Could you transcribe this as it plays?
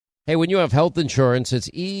Hey, when you have health insurance, it's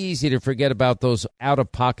easy to forget about those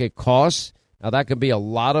out-of-pocket costs. Now, that can be a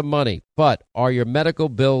lot of money, but are your medical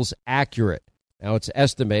bills accurate? Now, it's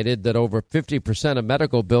estimated that over 50% of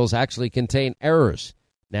medical bills actually contain errors.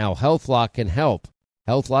 Now, HealthLock can help.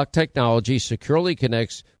 HealthLock technology securely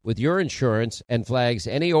connects with your insurance and flags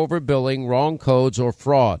any overbilling, wrong codes, or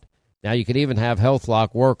fraud. Now, you can even have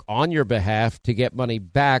HealthLock work on your behalf to get money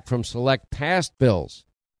back from select past bills.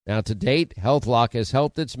 Now, to date, HealthLock has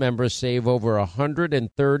helped its members save over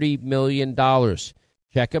 $130 million.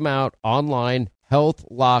 Check them out online,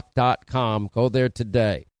 healthlock.com. Go there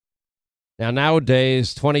today. Now,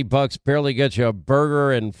 nowadays, $20 barely gets you a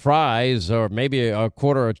burger and fries or maybe a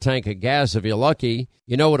quarter of a tank of gas if you're lucky.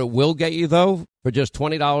 You know what it will get you, though? For just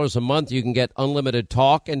 $20 a month, you can get unlimited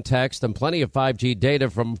talk and text and plenty of 5G data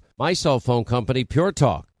from my cell phone company, Pure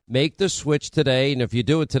Talk. Make the switch today, and if you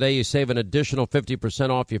do it today, you save an additional 50%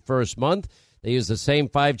 off your first month. They use the same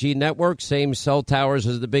 5G network, same cell towers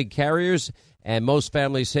as the big carriers, and most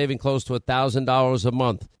families saving close to $1,000 a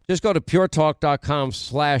month. Just go to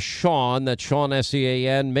puretalk.com/Sean, that's Sean,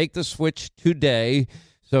 S-E-A-N. Make the switch today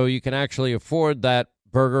so you can actually afford that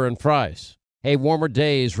burger and fries. Hey, warmer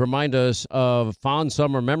days remind us of fond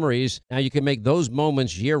summer memories. Now you can make those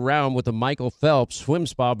moments year-round with the Michael Phelps Swim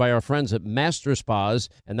Spa by our friends at Master Spas,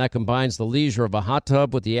 and that combines the leisure of a hot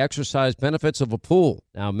tub with the exercise benefits of a pool.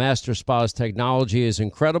 Now, Master Spa's technology is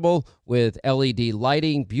incredible with LED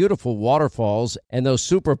lighting, beautiful waterfalls, and those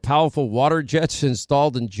super powerful water jets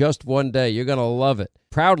installed in just one day. You're going to love it.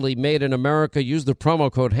 Proudly made in America. Use the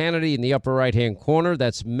promo code Hannity in the upper right-hand corner.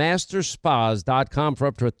 That's masterspas.com for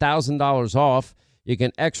up to $1,000 off. You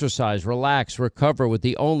can exercise, relax, recover with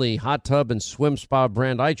the only hot tub and swim spa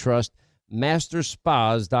brand I trust,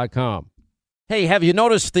 masterspas.com. Hey, have you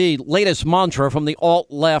noticed the latest mantra from the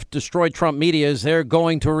alt-left Destroy Trump media is they're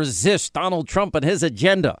going to resist Donald Trump and his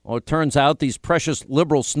agenda? Well, it turns out these precious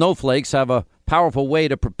liberal snowflakes have a powerful way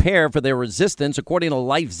to prepare for their resistance. According to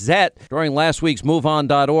LifeZette, during last week's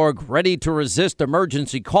MoveOn.org Ready to Resist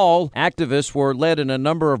emergency call, activists were led in a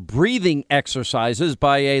number of breathing exercises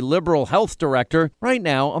by a liberal health director. Right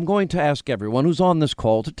now, I'm going to ask everyone who's on this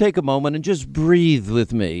call to take a moment and just breathe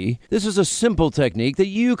with me. This is a simple technique that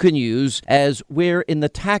you can use as we're in the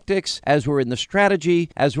tactics, as we're in the strategy,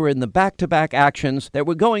 as we're in the back-to-back actions that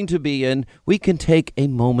we're going to be in. We can take a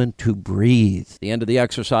moment to breathe. At the end of the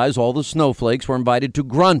exercise, all the snowflakes were invited to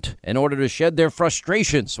grunt in order to shed their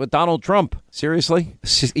frustrations with Donald Trump. Seriously?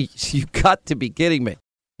 You got to be kidding me.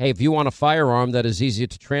 Hey, if you want a firearm that is easy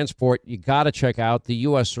to transport, you got to check out the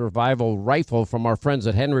U.S. Survival Rifle from our friends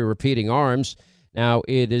at Henry Repeating Arms. Now,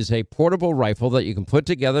 it is a portable rifle that you can put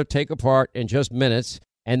together, take apart in just minutes.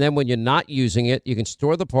 And then when you're not using it, you can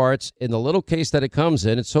store the parts in the little case that it comes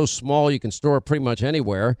in. It's so small you can store it pretty much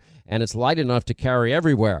anywhere, and it's light enough to carry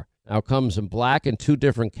everywhere. Now, it comes in black and 2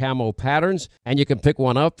 different camo patterns, and you can pick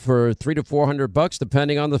one up for $300 to $400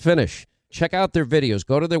 depending on the finish. Check out their videos.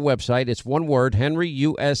 Go to their website. It's one word,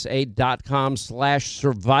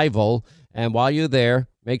 henryusa.com/survival. And while you're there,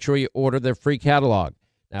 make sure you order their free catalog.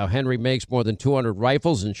 Now, Henry makes more than 200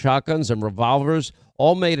 rifles and shotguns and revolvers,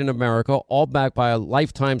 all made in America, all backed by a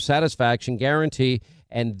lifetime satisfaction guarantee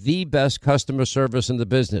and the best customer service in the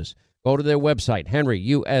business. Go to their website,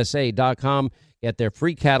 henryusa.com. Get their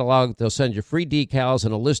free catalog. They'll send you free decals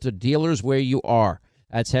and a list of dealers where you are.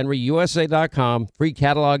 That's henryusa.com. Free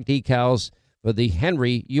catalog decals for the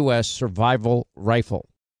Henry U.S. Survival Rifle.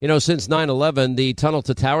 You know, since 9/11, the Tunnel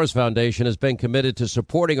to Towers Foundation has been committed to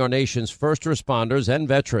supporting our nation's first responders and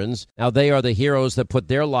veterans. Now, they are the heroes that put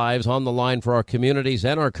their lives on the line for our communities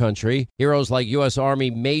and our country. Heroes like U.S. Army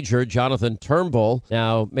Major Jonathan Turnbull.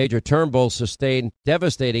 Now, Major Turnbull sustained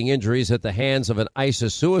devastating injuries at the hands of an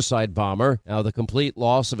ISIS suicide bomber. Now, the complete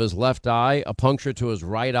loss of his left eye, a puncture to his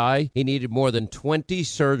right eye. He needed more than 20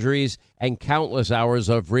 surgeries and countless hours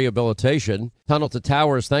of rehabilitation. Tunnel to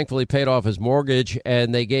Towers thankfully paid off his mortgage,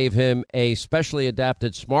 and they gave him a specially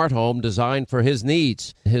adapted smart home designed for his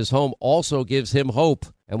needs. His home also gives him hope.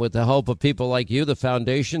 And with the help of people like you, the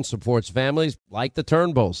foundation supports families like the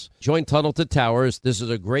Turnbulls. Join Tunnel to Towers. This is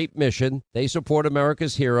a great mission. They support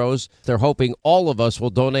America's heroes. They're hoping all of us will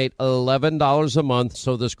donate $11 a month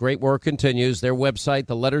so this great work continues. Their website,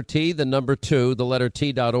 the letter T, the number 2, the letter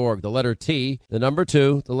T.org. The letter T, the number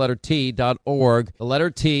 2, the letter T.org. The letter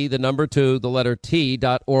T, the number 2, the letter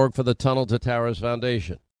T.org for the Tunnel to Towers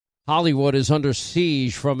Foundation. Hollywood is under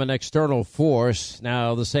siege from an external force.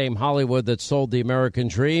 Now, the same Hollywood that sold the American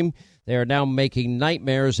dream, they are now making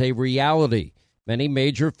nightmares a reality. Many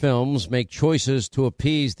major films make choices to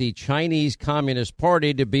appease the Chinese Communist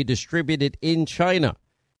Party to be distributed in China.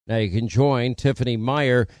 Now you can join Tiffany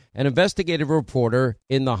Meyer, an investigative reporter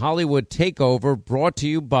in the Hollywood Takeover, brought to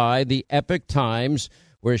you by the Epoch Times,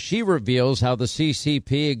 where she reveals how the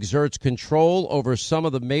CCP exerts control over some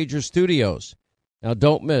of the major studios. Now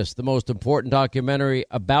don't miss the most important documentary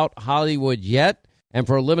about Hollywood yet, and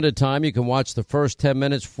for a limited time you can watch the first 10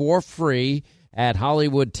 minutes for free at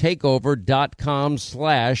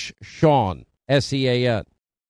HollywoodTakeover.com/Sean, SEAN.